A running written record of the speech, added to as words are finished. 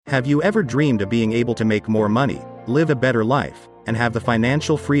Have you ever dreamed of being able to make more money, live a better life, and have the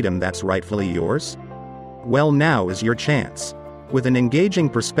financial freedom that's rightfully yours? Well, now is your chance. With an engaging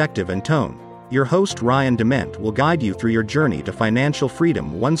perspective and tone, your host Ryan Dement will guide you through your journey to financial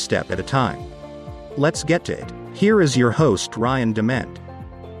freedom one step at a time. Let's get to it. Here is your host Ryan Dement.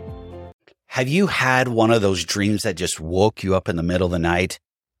 Have you had one of those dreams that just woke you up in the middle of the night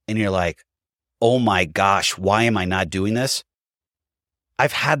and you're like, oh my gosh, why am I not doing this?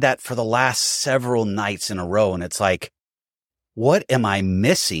 I've had that for the last several nights in a row, and it's like, what am I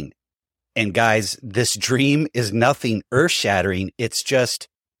missing? And guys, this dream is nothing earth-shattering. It's just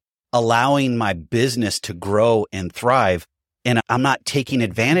allowing my business to grow and thrive, and I'm not taking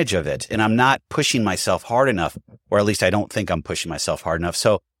advantage of it, and I'm not pushing myself hard enough, or at least I don't think I'm pushing myself hard enough.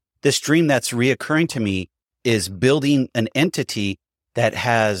 So this dream that's reoccurring to me is building an entity that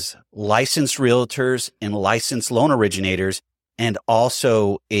has licensed realtors and licensed loan originators, and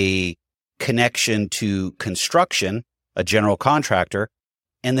also a connection to construction, a general contractor,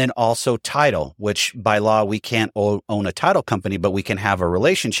 and then also title, which by law, we can't own a title company, but we can have a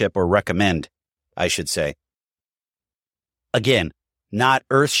relationship or recommend, I should say. Again, not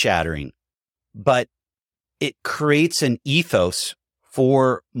earth-shattering, but it creates an ethos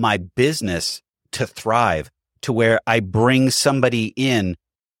for my business to thrive, to where I bring somebody in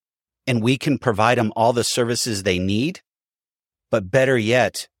and we can provide them all the services they need. But better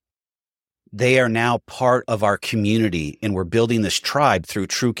yet, they are now part of our community, and we're building this tribe through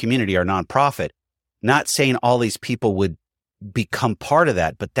True Community, our nonprofit. Not saying all these people would become part of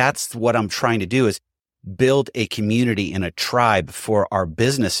that, but that's what I'm trying to do, is build a community and a tribe for our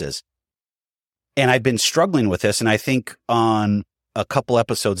businesses. And I've been struggling with this. And I think on a couple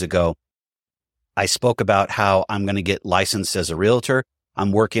episodes ago, I spoke about how I'm going to get licensed as a realtor.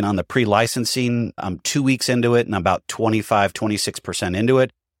 I'm working on the pre-licensing. I'm 2 weeks into it and I'm about 26% into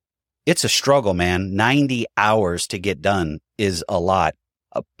it. It's a struggle, man. 90 hours to get done is a lot.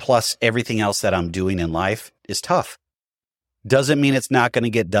 Plus everything else that I'm doing in life is tough. Doesn't mean it's not going to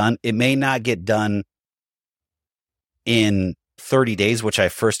get done. It may not get done in 30 days, which I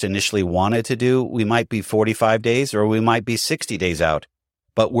first initially wanted to do. We might be 45 days or we might be 60 days out,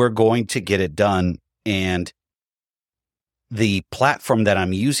 but we're going to get it done. And the platform that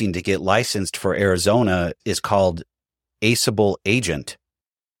I'm using to get licensed for Arizona is called Aceable Agent.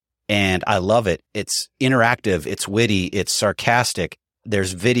 And I love it. It's interactive. It's witty. It's sarcastic.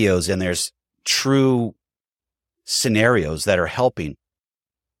 There's videos and there's true scenarios that are helping.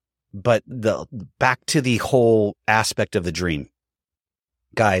 But back to the whole aspect of the dream.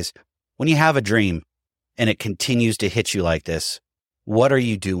 Guys, when you have a dream and it continues to hit you like this, what are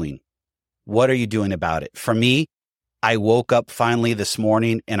you doing? What are you doing about it? For me, I woke up finally this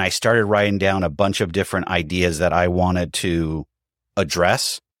morning and I started writing down a bunch of different ideas that I wanted to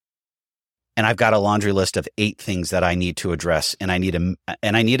address. And I've got a laundry list of 8 things that I need to address, and I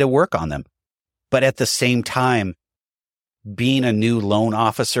need to work on them. But at the same time, being a new loan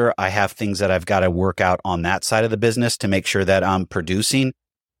officer, I have things that I've got to work out on that side of the business to make sure that I'm producing,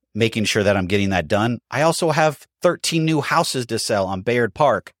 making sure that I'm getting that done. I also have 13 new houses to sell on Bayard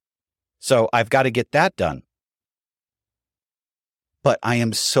Park. So I've got to get that done. But I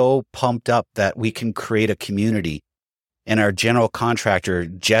am so pumped up that we can create a community. And our general contractor,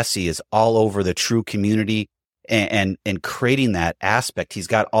 Jesse, is all over the True Community and creating that aspect. He's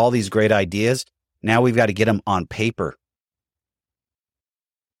got all these great ideas. Now we've got to get them on paper.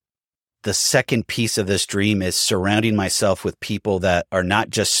 The second piece of this dream is surrounding myself with people that are not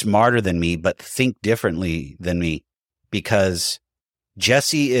just smarter than me, but think differently than me. Because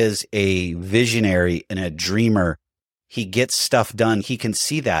Jesse is a visionary and a dreamer. He gets stuff done. He can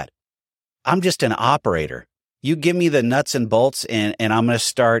see that. I'm just an operator. You give me the nuts and bolts and I'm going to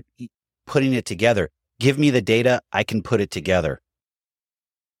start putting it together. Give me the data, I can put it together.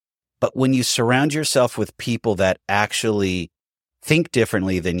 But when you surround yourself with people that actually think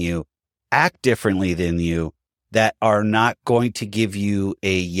differently than you, act differently than you, that are not going to give you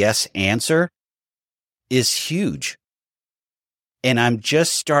a yes answer, is huge. And I'm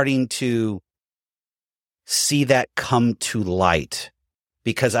just starting to see that come to light,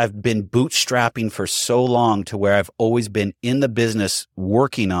 because I've been bootstrapping for so long to where I've always been in the business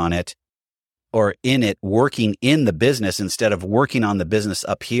working on it, or in it working in the business instead of working on the business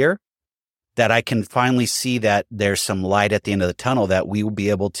up here, that I can finally see that there's some light at the end of the tunnel, that we will be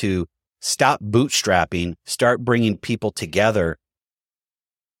able to stop bootstrapping, start bringing people together,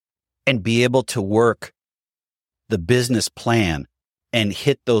 and be able to work the business plan and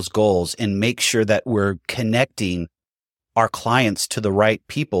hit those goals and make sure that we're connecting our clients to the right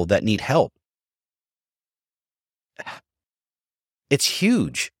people that need help. It's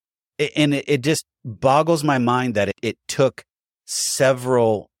huge. And it just boggles my mind that it took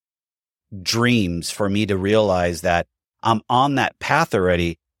several dreams for me to realize that I'm on that path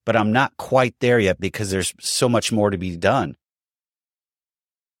already, but I'm not quite there yet because there's so much more to be done.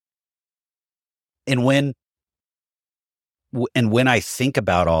 And when I think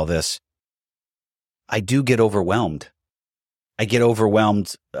about all this, I do get overwhelmed. I get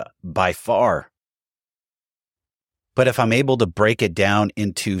overwhelmed by far. But if I'm able to break it down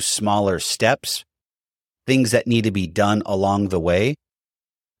into smaller steps, things that need to be done along the way,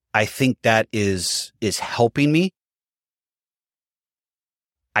 I think that is helping me.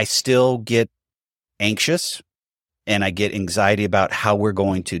 I still get anxious and I get anxiety about how we're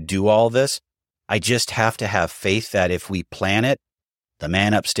going to do all this. I just have to have faith that if we plan it, the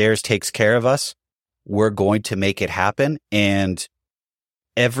man upstairs takes care of us. We're going to make it happen. And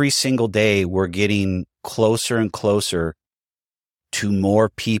every single day we're getting closer and closer to more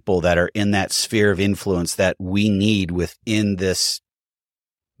people that are in that sphere of influence that we need within this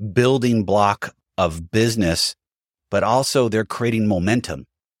building block of business, but also they're creating momentum.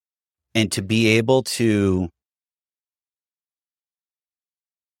 And to be able to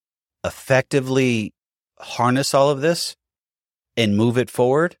effectively harness all of this and move it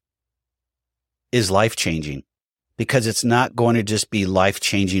forward is life-changing. Because it's not going to just be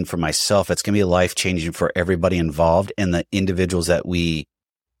life-changing for myself. It's going to be life-changing for everybody involved and the individuals that we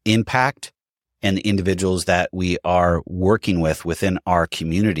impact and the individuals that we are working with within our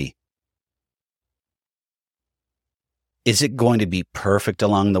community. Is it going to be perfect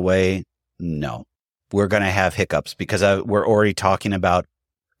along the way? No. We're going to have hiccups because we're already talking about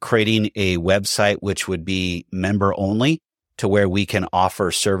creating a website which would be member only, to where we can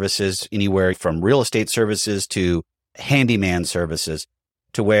offer services anywhere from real estate services to handyman services,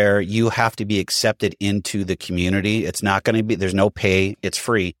 to where you have to be accepted into the community. It's not going to be, there's no pay, it's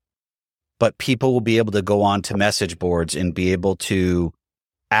free, but people will be able to go on to message boards and be able to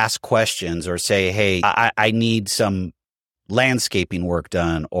ask questions or say, hey, I need some landscaping work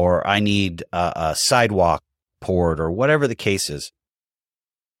done, or I need a sidewalk poured, or whatever the case is.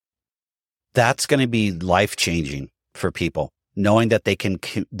 That's going to be life-changing for people, knowing that they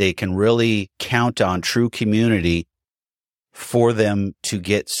can really count on true community for them to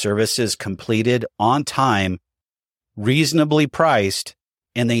get services completed on time, reasonably priced,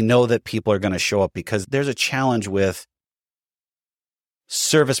 and they know that people are going to show up, because there's a challenge with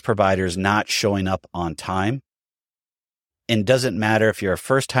service providers not showing up on time. And doesn't matter if you're a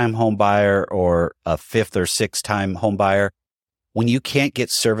first-time home buyer or a fifth or sixth-time home buyer, when you can't get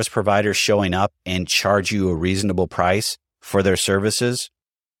service providers showing up and charge you a reasonable price for their services,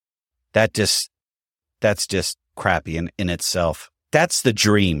 that's just crappy in itself. That's the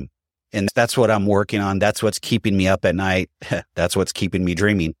dream. And that's what I'm working on. That's what's keeping me up at night. That's what's keeping me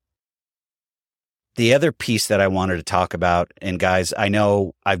dreaming. The other piece that I wanted to talk about, and guys, I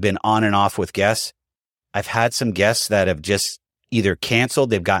know I've been on and off with guests. I've had some guests that have just either canceled,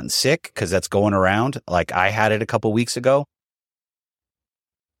 they've gotten sick, because that's going around, like I had it a couple weeks ago,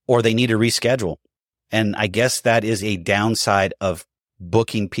 or they need to reschedule. And I guess that is a downside of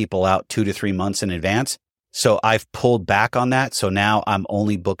booking people out 2 to 3 months in advance. So I've pulled back on that. So now I'm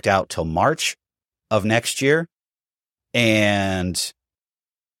only booked out till March of next year, and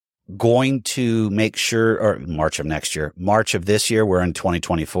going to make sure, or March of next year, March of this year, we're in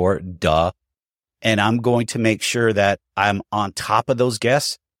 2024, duh. And I'm going to make sure that I'm on top of those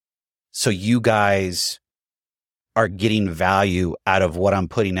guests, so you guys are getting value out of what I'm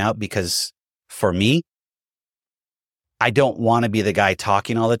putting out. Because for me, I don't want to be the guy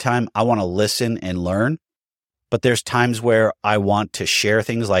talking all the time. I want to listen and learn. But there's times where I want to share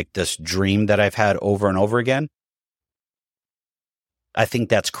things like this dream that I've had over and over again. I think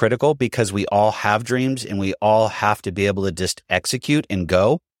that's critical, because we all have dreams and we all have to be able to just execute and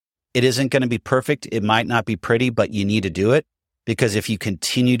go. It isn't going to be perfect. It might not be pretty, but you need to do it, because if you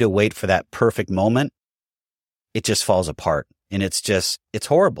continue to wait for that perfect moment, it just falls apart, and it's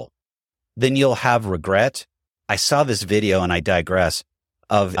horrible. Then you'll have regret. I saw this video, and I digress,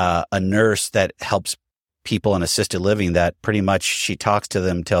 of a nurse that helps people in assisted living, that pretty much she talks to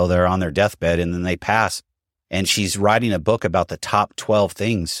them till they're on their deathbed and then they pass. And she's writing a book about the top 12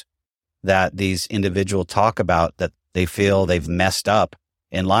 things that these individuals talk about that they feel they've messed up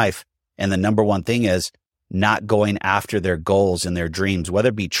in life. And the number one thing is not going after their goals and their dreams, whether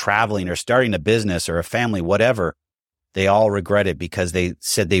it be traveling or starting a business or a family, whatever. They all regret it because they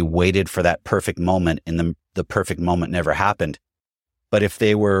said they waited for that perfect moment, and the perfect moment never happened. But if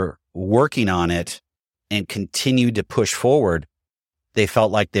they were working on it and continued to push forward, they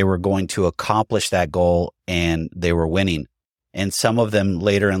felt like they were going to accomplish that goal and they were winning. And some of them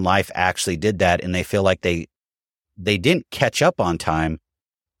later in life actually did that, and they feel like they didn't catch up on time,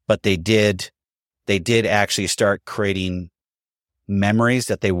 but they did actually start creating memories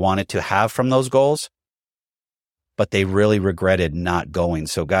that they wanted to have from those goals, but they really regretted not going.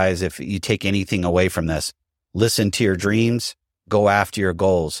 So guys, if you take anything away from this, listen to your dreams, go after your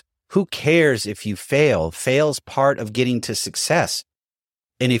goals. Who cares if you fail? Fail's part of getting to success.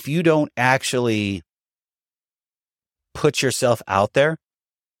 And if you don't actually put yourself out there,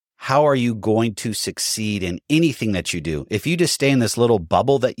 how are you going to succeed in anything that you do? If you just stay in this little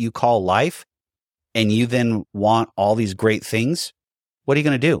bubble that you call life and you then want all these great things, what are you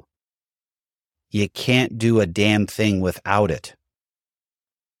going to do? You can't do a damn thing without it.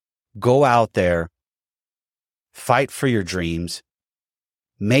 Go out there, fight for your dreams,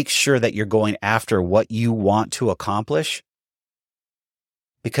 make sure that you're going after what you want to accomplish.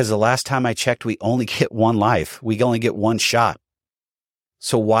 Because the last time I checked, we only get one life. We only get one shot.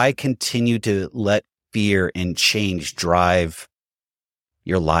 So why continue to let fear and change drive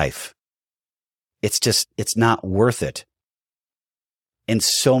your life? It's not worth it. And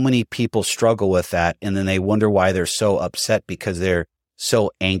so many people struggle with that. And then they wonder why they're so upset because they're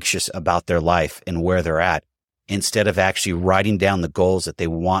so anxious about their life and where they're at, instead of actually writing down the goals that they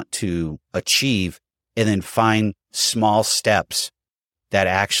want to achieve and then find small steps that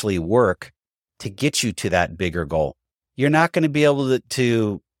actually work to get you to that bigger goal. You're not going to be able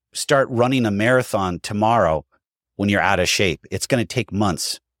to start running a marathon tomorrow when you're out of shape. It's going to take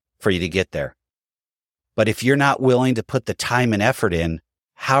months for you to get there. But if you're not willing to put the time and effort in,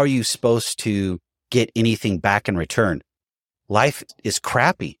 how are you supposed to get anything back in return? Life is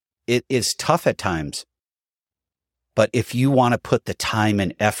crappy. It is tough at times. But if you want to put the time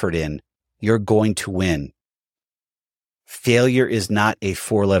and effort in, you're going to win. Failure is not a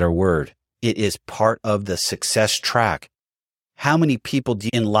 4-letter word. It is part of the success track. How many people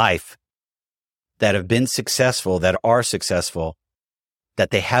in life that have been successful, that are successful,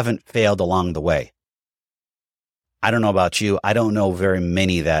 that they haven't failed along the way? I don't know about you. I don't know very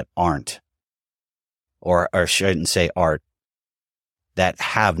many that aren't, or shouldn't say aren't, that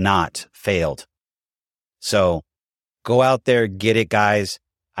have not failed. So go out there, get it, guys.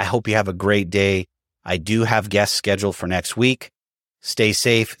 I hope you have a great day. I do have guests scheduled for next week. Stay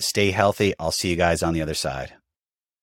safe, stay healthy. I'll see you guys on the other side.